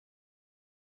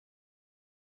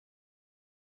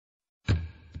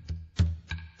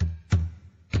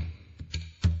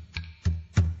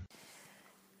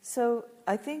So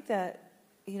I think that,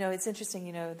 it's interesting,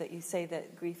 that you say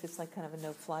that grief is like kind of a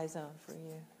no-fly zone for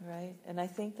you, right? And I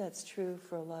think that's true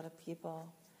for a lot of people.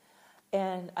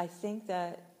 And I think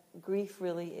that grief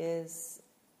really is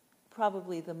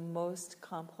probably the most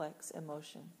complex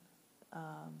emotion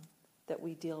that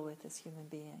we deal with as human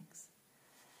beings.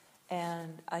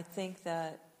 And I think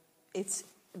that it's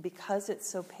because it's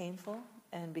so painful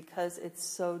and because it's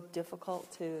so difficult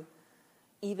to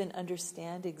even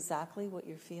understand exactly what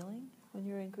you're feeling when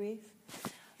you're in grief,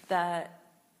 that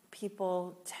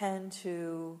people tend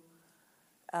to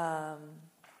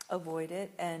avoid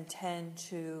it and tend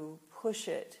to push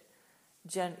it.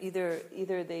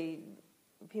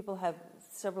 People have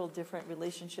several different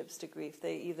relationships to grief.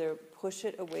 They either push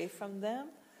it away from them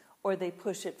or they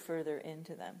push it further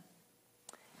into them.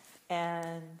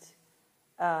 And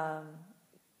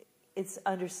it's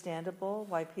understandable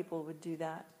why people would do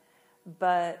that.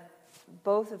 But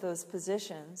both of those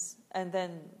positions, and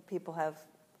then people have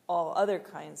all other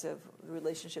kinds of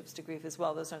relationships to grief as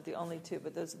well. Those aren't the only two,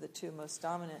 but those are the two most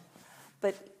dominant.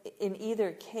 But in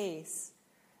either case,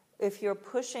 if you're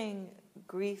pushing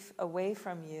grief away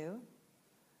from you,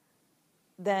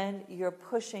 then you're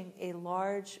pushing a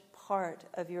large part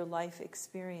of your life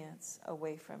experience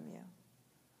away from you.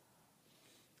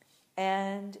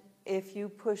 And if you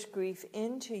push grief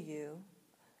into you,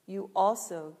 you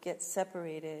also get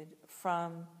separated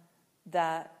from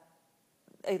that,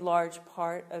 a large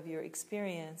part of your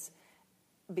experience,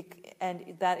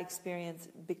 and that experience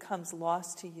becomes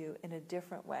lost to you in a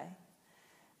different way.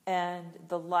 And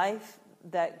the life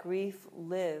that grief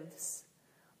lives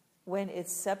when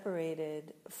it's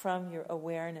separated from your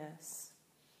awareness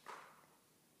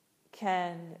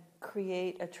can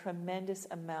create a tremendous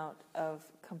amount of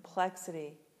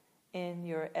complexity in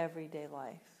your everyday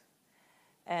life.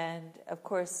 And of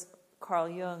course, Carl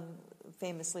Jung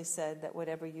famously said that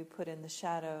whatever you put in the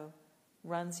shadow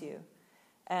runs you.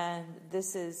 And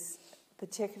this is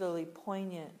particularly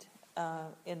poignant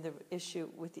in the issue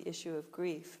of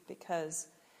grief, because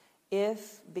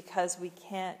we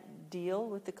can't deal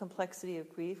with the complexity of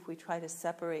grief, we try to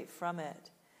separate from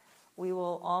it, we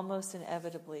will almost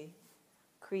inevitably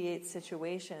create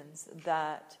situations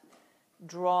that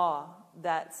draw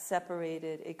that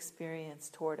separated experience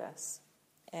toward us.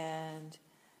 And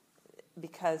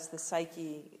because the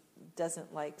psyche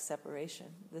doesn't like separation,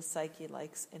 the psyche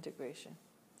likes integration.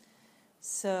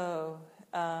 So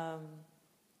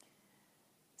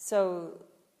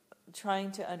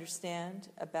trying to understand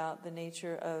about the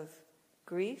nature of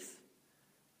grief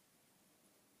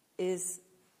is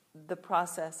the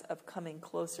process of coming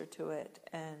closer to it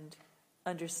and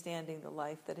understanding the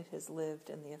life that it has lived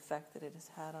and the effect that it has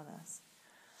had on us.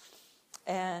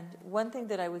 And one thing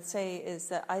that I would say is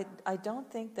that I don't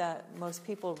think that most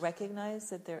people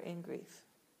recognize that they're in grief.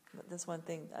 That's one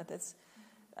thing.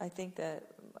 I think that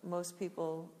most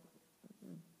people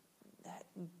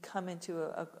come into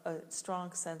a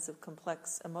strong sense of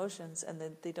complex emotions, and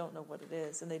then they don't know what it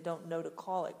is, and they don't know to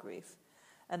call it grief.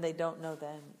 And they don't know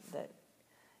then that,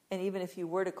 and even if you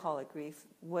were to call it grief,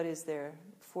 what is there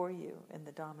for you in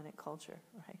the dominant culture,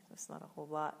 right? There's not a whole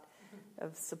lot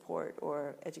of support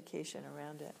or education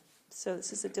around it. So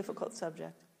this is a difficult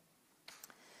subject.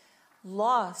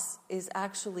 Loss is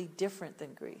actually different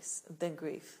than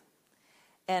grief.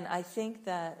 And I think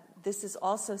that this is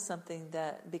also something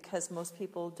that, because most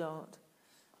people don't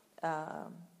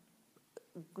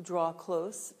draw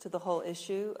close to the whole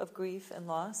issue of grief and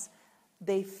loss,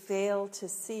 they fail to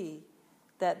see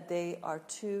that they are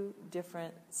two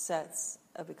different sets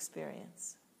of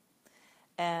experience.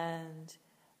 And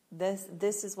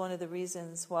this is one of the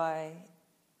reasons why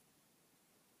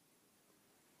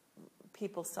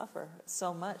people suffer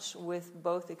so much with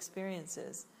both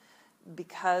experiences,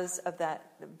 because of that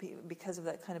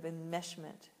kind of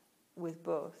enmeshment with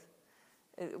both,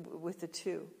 with the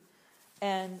two.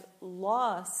 And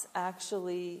loss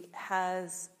actually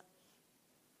has,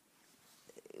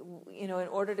 in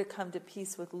order to come to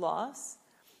peace with loss,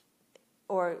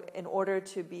 or in order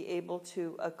to be able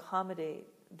to accommodate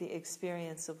the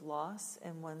experience of loss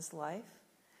in one's life,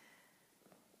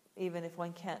 even if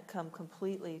one can't come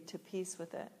completely to peace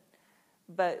with it,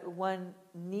 but one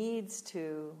needs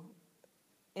to,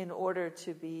 in order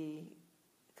to be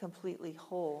completely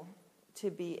whole,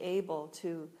 to be able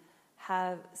to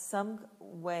have some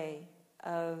way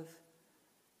of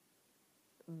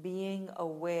being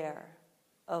aware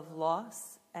of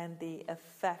loss and the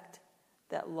effect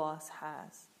that loss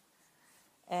has.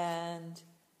 And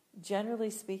generally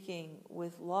speaking,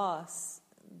 with loss,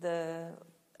 the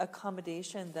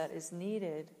accommodation that is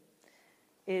needed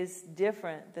is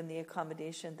different than the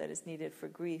accommodation that is needed for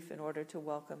grief in order to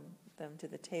welcome them to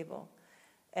the table.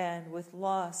 And with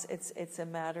loss, it's a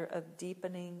matter of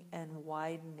deepening and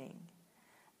widening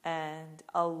and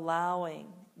allowing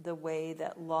the way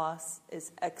that loss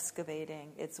is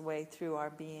excavating its way through our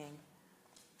being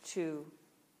to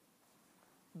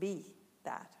be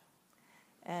that.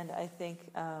 And I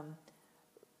think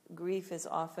grief is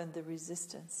often the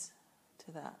resistance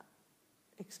to that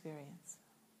experience.